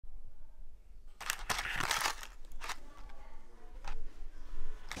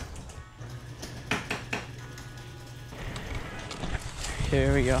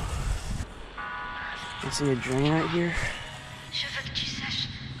Here we go. You see a drain right here?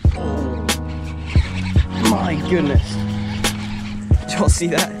 My goodness. Did y'all see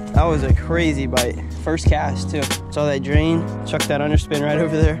that? That was a crazy bite. First cast too. Saw that drain, chucked that underspin right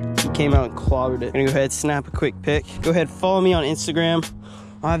over there. He came out and clobbered it. Gonna go ahead, snap a quick pic. Go ahead, follow me on Instagram.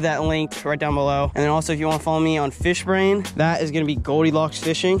 I'll have that link right down below. And then also if you wanna follow me on Fishbrain, that is gonna be Goldilocks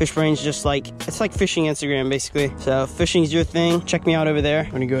Fishing. Fishbrain's just like, it's like fishing Instagram basically. So fishing's your thing, check me out over there.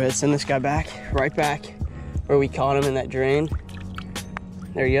 I'm gonna go ahead and send this guy back, right back where we caught him in that drain.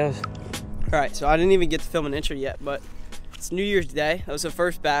 There he goes. All right, so I didn't even get to film an intro yet, but it's New Year's Day. That was the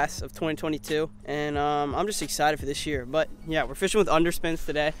first bass of 2022, and I'm just excited for this year. But yeah, we're fishing with underspins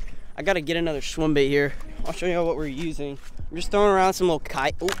today. I gotta get another swim bait here. I'll show you what we're using. I'm just throwing around some little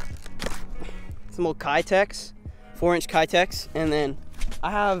Kitex, 4-inch Kitex, and then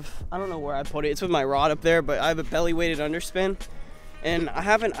I don't know where I put it. It's with my rod up there, but I have a belly weighted underspin. And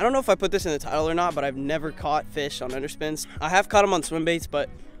I don't know if I put this in the title or not, but I've never caught fish on underspins. I have caught them on swim baits, but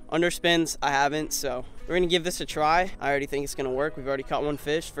underspins I haven't, so we're gonna give this a try. I already think it's gonna work. We've already caught one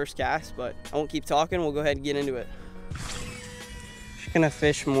fish, first cast, but I won't keep talking. We'll go ahead and get into it. Just gonna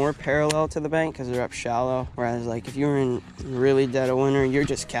fish more parallel to the bank because they're up shallow. Whereas like if you're in really dead of winter, you're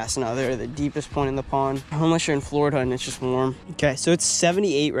just casting out there, the deepest point in the pond. Unless you're in Florida and it's just warm. Okay, so it's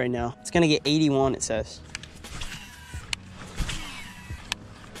 78 right now. It's gonna get 81, it says.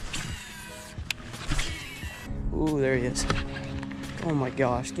 Ooh, there he is. Oh my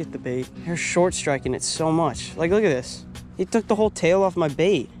gosh, get the bait. You're short striking it so much. Like, look at this. He took the whole tail off my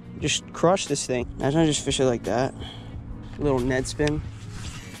bait. Just crushed this thing. Imagine I just fish it like that. Little Ned spin.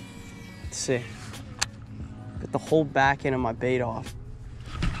 Let's see. Get the whole back end of my bait off.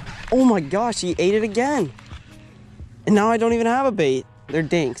 Oh my gosh, he ate it again. And now I don't even have a bait. They're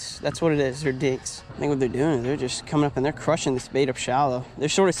dinks. That's what it is. They're dinks. I think what they're doing is they're just coming up and they're crushing this bait up shallow. They're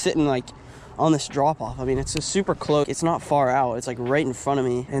sort of sitting like on this drop off. I mean, it's a super close. It's not far out. It's like right in front of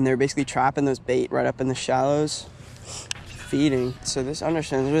me. And they're basically trapping those bait right up in the shallows, feeding. So this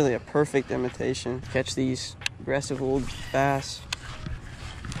underspin is really a perfect imitation. Catch these aggressive old bass.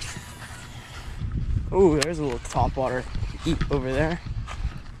 Oh, there's a little topwater eat over there.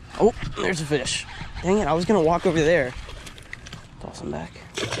 Oh, there's a fish. Dang it, I was gonna walk over there. Toss him back.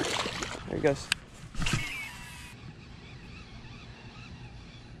 There he goes.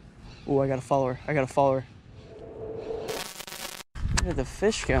 Oh, I gotta follow her. I gotta follow her. Where did the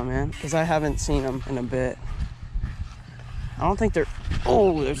fish go, man? Because I haven't seen them in a bit. I don't think they're...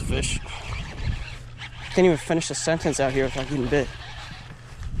 Oh, there's a fish. Can't even finish a sentence out here without getting bit.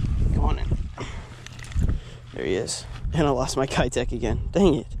 Come on in. There he is. And I lost my Kitex again.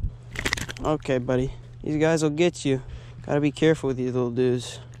 Dang it. Okay, buddy. These guys will get you. Gotta be careful with these little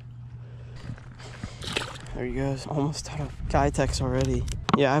dudes. There he goes. Almost out of Kitex already.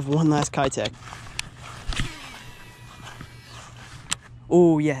 Yeah, I have one last Kitex.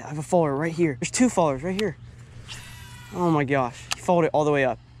 Oh, yeah, I have a follower right here. There's two followers right here. Oh my gosh. He followed it all the way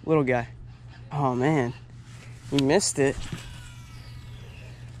up. Little guy. Oh, man. He missed it.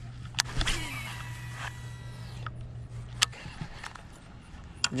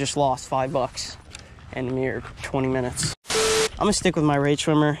 Just lost $5 in a mere 20 minutes. I'm gonna stick with my Rage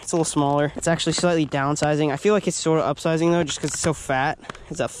Swimmer. It's a little smaller. It's actually slightly downsizing. I feel like it's sort of upsizing though, just because it's so fat.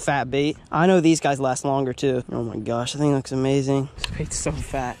 It's a fat bait. I know these guys last longer too. Oh my gosh, the thing looks amazing. This bait's so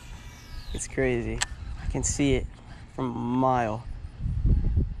fat. It's crazy. I can see it from a mile.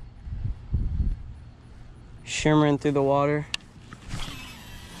 Shimmering through the water.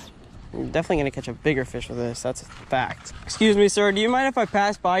 You're definitely gonna catch a bigger fish with this. That's a fact. Excuse me, sir. Do you mind if I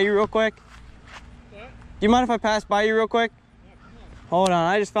pass by you real quick? What? Do you mind if I pass by you real quick? Hold on,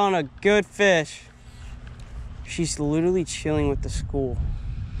 I just found a good fish. She's literally chilling with the school.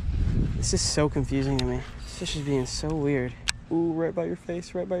 This is so confusing to me. This fish is being so weird. Ooh, right by your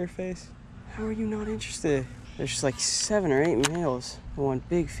face, right by your face. How are you not interested? There's just like 7 or 8 males and one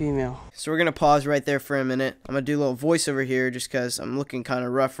big female. So we're gonna pause right there for a minute. I'm gonna do a little voiceover here just because I'm looking kind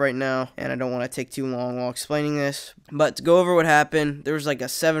of rough right now and I don't want to take too long while explaining this. But to go over what happened, there was like a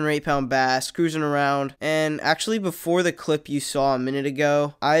 7 or 8 pound bass cruising around, and actually before the clip you saw a minute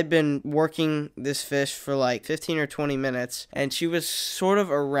ago, I had been working this fish for like 15 or 20 minutes and she was sort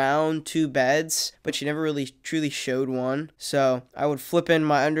of around 2 beds, but she never really truly showed one. So I would flip in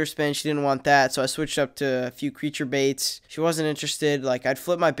my underspin. She didn't want that, so I switched up to a few creature baits. She wasn't interested. Like, I'd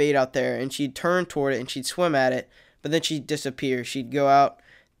flip my bait out there and she'd turn toward it and she'd swim at it, but then she'd disappear. She'd go out,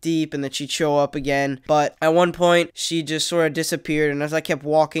 deep and then she'd show up again. But at one point, she just sort of disappeared, and as I kept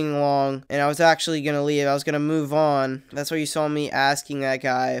walking along, and I was actually gonna leave, I was gonna move on. That's why you saw me asking that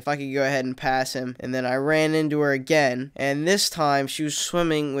guy if I could go ahead and pass him. And then I ran into her again, and this time she was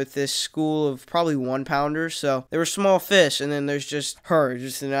swimming with this school of probably 1-pounders. So there were small fish, and then there's just her,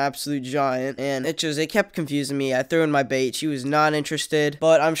 just an absolute giant. And it kept confusing me. I threw in my bait. She was not interested,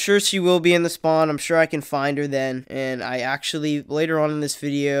 but I'm sure she will be in the spawn. I'm sure I can find her then. And I actually, later on in this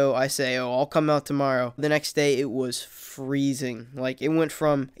video, I say, oh, I'll come out tomorrow. The next day, it was freezing. Like, it went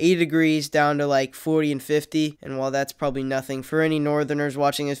from 80 degrees down to like 40 and 50. And while that's probably nothing for any northerners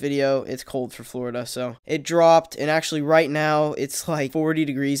watching this video, it's cold for Florida. So it dropped, and actually right now it's like 40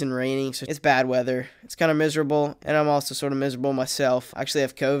 degrees and raining. So it's bad weather. It's kind of miserable, and I'm also sort of miserable myself. I actually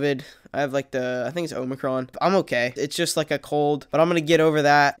have COVID. I have like I think it's Omicron. I'm okay. It's just like a cold, but I'm going to get over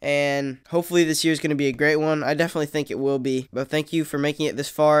that, and hopefully this year is going to be a great one. I definitely think it will be, but thank you for making it this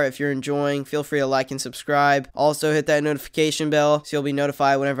far. If you're enjoying, feel free to like and subscribe. Also hit that notification bell so you'll be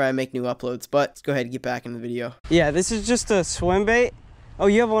notified whenever I make new uploads. But let's go ahead and get back in the video. Yeah, this is just a swim bait. Oh,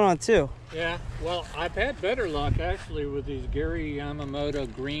 you have one on too. Yeah, well, I've had better luck actually with these Gary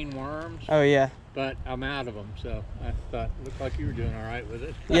Yamamoto green worms. Oh yeah. But I'm out of them, so I thought, looked like you were doing all right with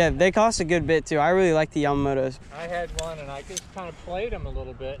it. Yeah, they cost a good bit too. I really like the Yamamotos. I had one, and I just kind of played them a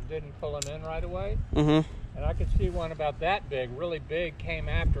little bit and didn't pull him in right away. Mm-hmm. And I could see one about that big, really big, came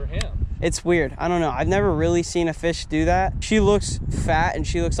after him. It's weird. I don't know. I've never really seen a fish do that. She looks fat, and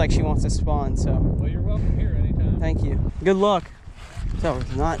she looks like she wants to spawn, so. Well, you're welcome here anytime. Thank you. Good luck. So I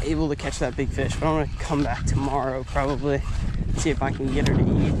was not able to catch that big fish, but I'm gonna come back tomorrow probably, see if I can get her to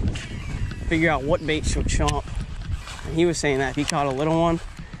eat, figure out what bait she'll chomp. And he was saying that he caught a little one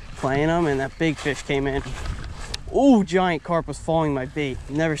playing them, and that big fish came in. Oh, giant carp was following my bait.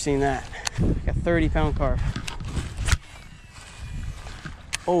 Never seen that. Like a 30-pound carp.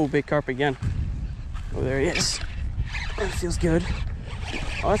 Oh, big carp again. Oh, there he is. That feels good.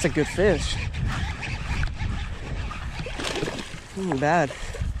 Oh, that's a good fish. Bad.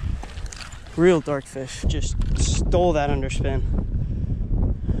 Real dark fish. Just stole that underspin.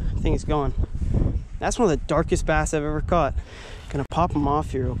 I think it's gone. That's one of the darkest bass I've ever caught. Gonna pop him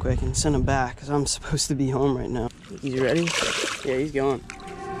off here real quick and send him back because I'm supposed to be home right now. He's ready? Yeah, he's going.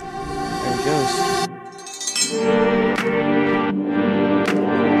 There he goes.